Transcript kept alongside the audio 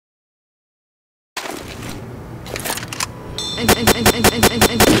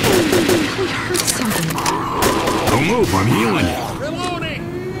really hurt something. Don't move, I'm healing you.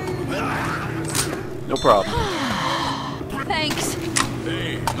 No problem. Thanks.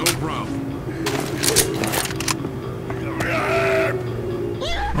 Hey, no problem.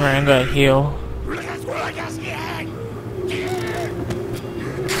 Alright, I'm gonna heal.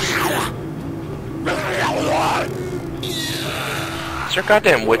 Is there a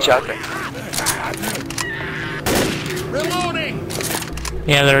goddamn witch out there?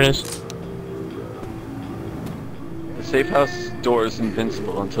 Yeah, there is. The safe house door is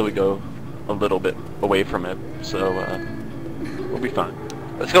invincible until we go a little bit away from it, so we'll be fine.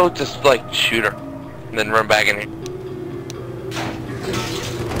 Let's go just like shoot her, and then run back in here.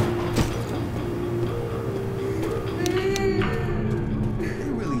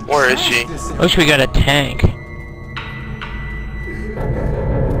 Where is she? I wish we got a tank.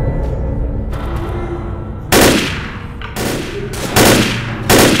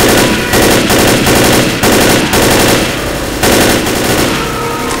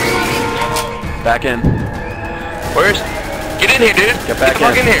 Back in. Where's? Get in here, dude. Get back the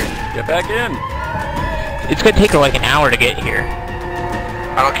fuck in here. Get back in. It's gonna take her like an hour to get here.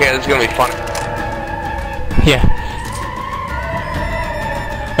 I don't care. This is gonna be fun. Yeah.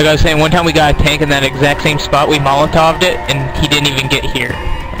 Like I was saying, one time we got a tank in that exact same spot. We Molotov'd it, and he didn't even get here.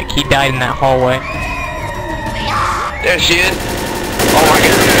 Like, he died in that hallway. There she is. Oh my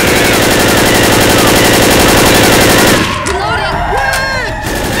god.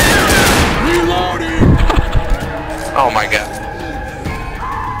 Oh my god.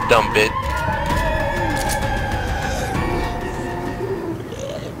 Dumb bitch.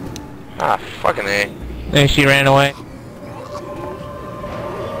 Ah, fucking A. And she ran away.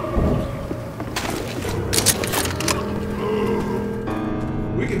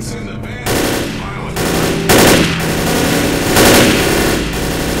 We can send the van.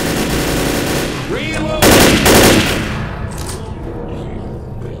 Reload!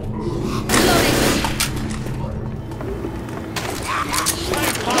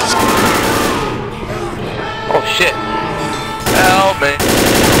 Oh shit. Help me.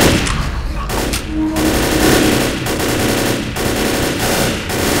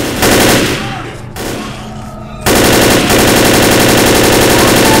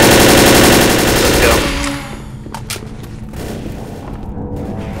 Let's go.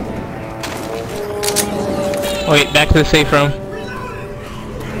 Wait, back to the safe room.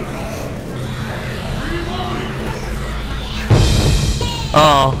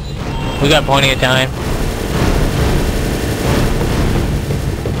 Oh, we got plenty of time.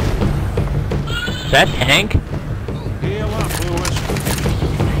 Is that tank? Heal up, Lewis.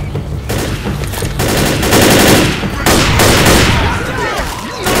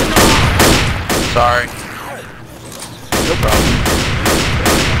 Sorry. No problem.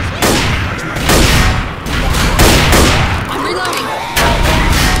 I'm reloading.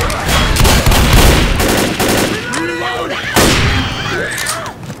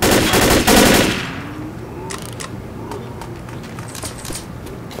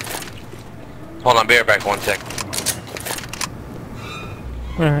 Hold on, be right back 1 sec.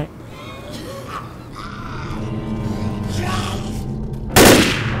 Alright.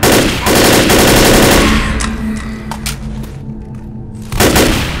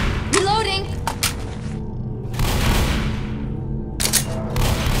 Reloading.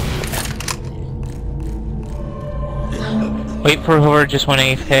 Wait for whoever just went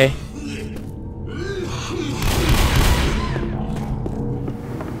AFK.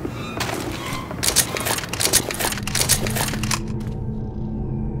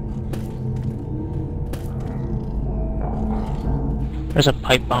 There's a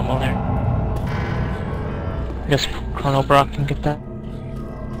pipe bomb on there. I guess Colonel Brock can get that.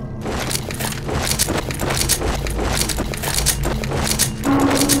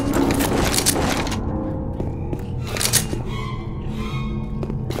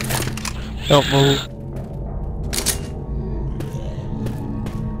 Don't move.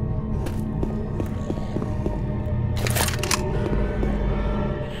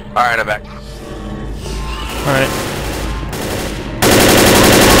 Alright, I'm back. Alright.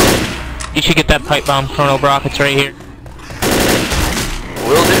 You should get that pipe bomb, Colonel Brock. It's right here.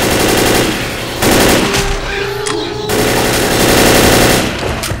 Will do.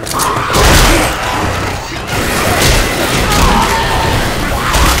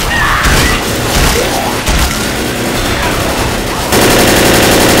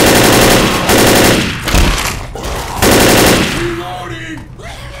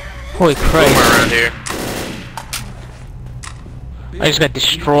 Holy Christ. Boomer around here. I just got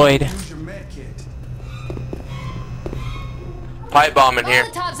destroyed. Pipe bomb in here.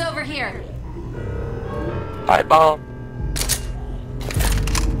 Molotov's over here. Pipe bomb.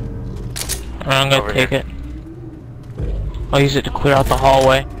 I'm gonna Over take here. it. I'll use it to clear out the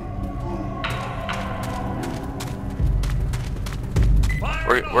hallway.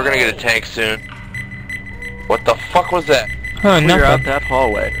 We're gonna get a tank soon. What the fuck was that? Huh, Clear out nothing. that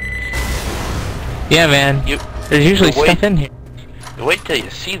hallway. Yeah, man. You There's usually wait. stuff in here. wait till you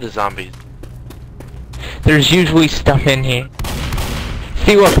see the zombies. There's usually stuff in here.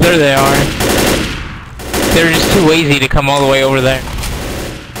 See, look, there they are. They're just too lazy to come all the way over there.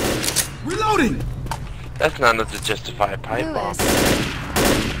 Reloading! That's not enough to justify a pipe bomb. Lewis.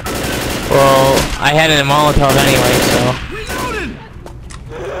 Well, I had it in Molotov anyway, so Reloading!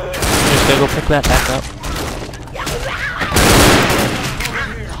 just gotta go pick that back up.